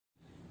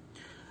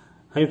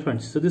Hi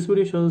friends, so this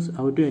video shows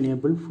how to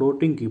enable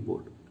floating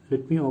keyboard.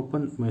 Let me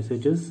open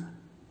messages,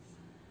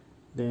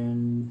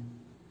 then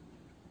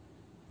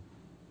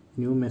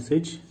new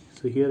message.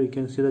 So here you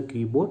can see the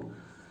keyboard,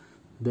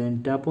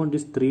 then tap on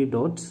these three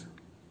dots,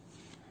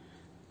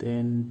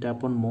 then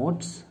tap on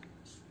modes.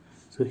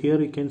 So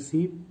here you can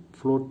see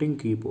floating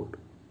keyboard,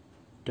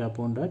 tap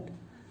on that.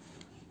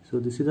 So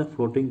this is a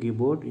floating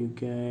keyboard, you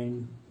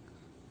can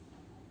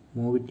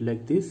move it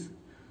like this.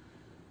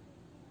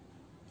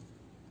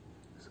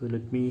 So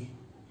let me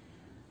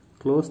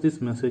close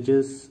these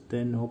messages,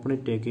 then open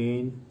it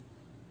again.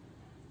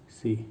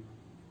 See,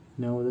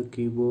 now the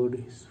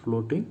keyboard is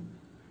floating.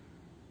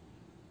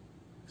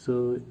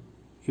 So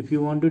if you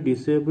want to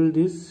disable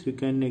this, you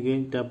can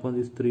again tap on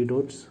these three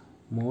dots,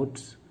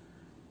 modes,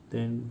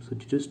 then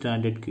switch to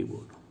standard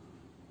keyboard.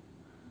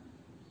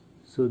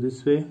 So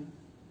this way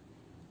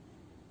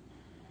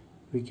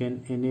we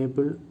can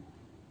enable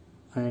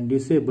and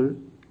disable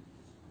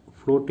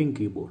floating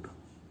keyboard.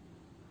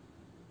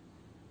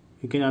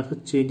 You can also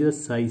change the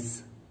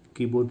size,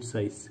 keyboard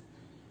size.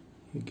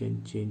 You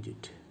can change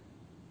it.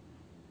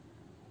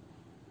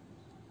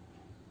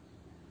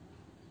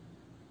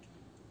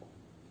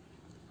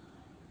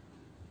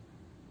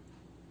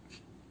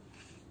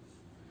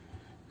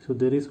 So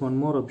there is one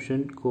more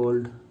option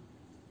called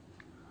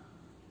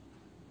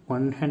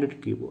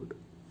one-handed keyboard.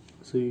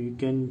 So you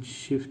can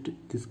shift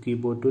this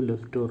keyboard to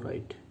left or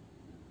right.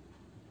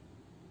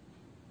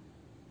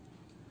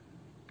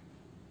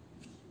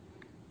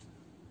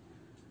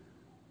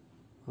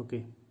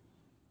 Okay.